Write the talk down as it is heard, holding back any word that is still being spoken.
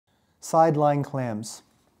side lying clams.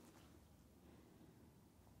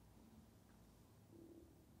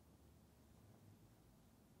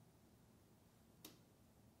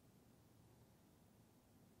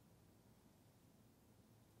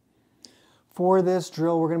 For this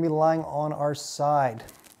drill, we're going to be lying on our side.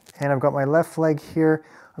 And I've got my left leg here.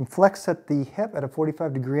 I'm flexed at the hip at a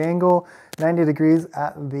 45-degree angle, 90 degrees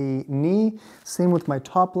at the knee. Same with my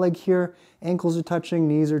top leg here. Ankles are touching,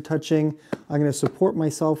 knees are touching. I'm going to support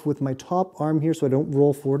myself with my top arm here so I don't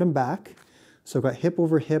roll forward and back. So I've got hip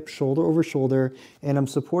over hip, shoulder over shoulder, and I'm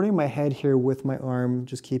supporting my head here with my arm,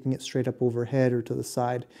 just keeping it straight up overhead or to the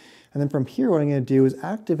side. And then from here, what I'm going to do is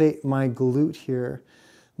activate my glute here,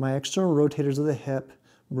 my external rotators of the hip,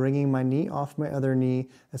 bringing my knee off my other knee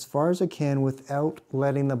as far as I can without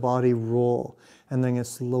letting the body roll. And then I'm going to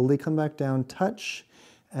slowly come back down, touch,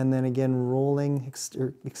 and then again rolling,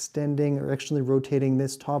 extending or externally rotating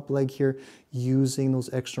this top leg here using those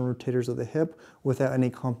external rotators of the hip without any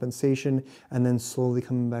compensation, and then slowly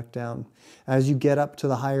coming back down. As you get up to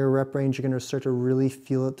the higher rep range, you're going to start to really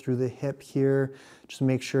feel it through the hip here. Just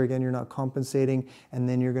make sure again you're not compensating, and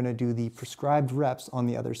then you're going to do the prescribed reps on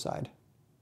the other side.